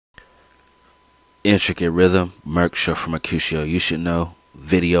Intricate rhythm, Merc short for Mercutio. You should know.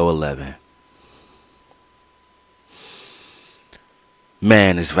 Video 11.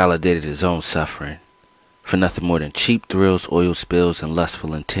 Man has validated his own suffering for nothing more than cheap thrills, oil spills, and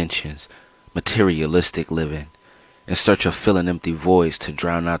lustful intentions, materialistic living, in search of filling empty voids to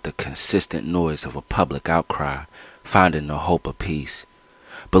drown out the consistent noise of a public outcry, finding no hope of peace,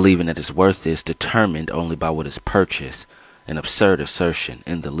 believing that his worth is determined only by what is purchased, an absurd assertion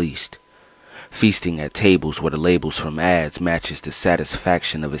in the least. Feasting at tables where the labels from ads matches the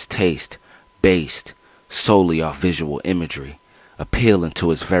satisfaction of his taste, based solely off visual imagery, appealing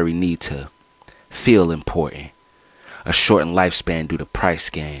to his very need to feel important, a shortened lifespan due to price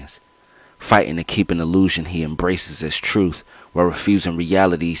scans, fighting to keep an illusion he embraces as truth, while refusing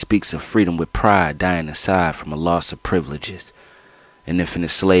reality he speaks of freedom with pride, dying aside from a loss of privileges, an infinite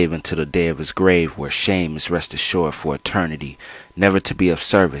slave until the day of his grave, where shame is rest assured for eternity, never to be of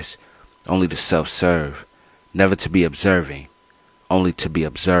service, only to self-serve, never to be observing, only to be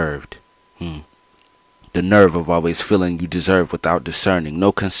observed. The nerve of always feeling you deserve without discerning,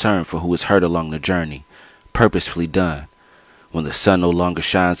 no concern for who is hurt along the journey, purposefully done. When the sun no longer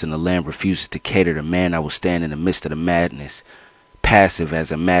shines and the land refuses to cater to man, I will stand in the midst of the madness, passive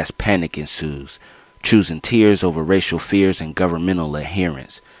as a mass panic ensues, choosing tears over racial fears and governmental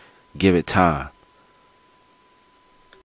adherence. Give it time.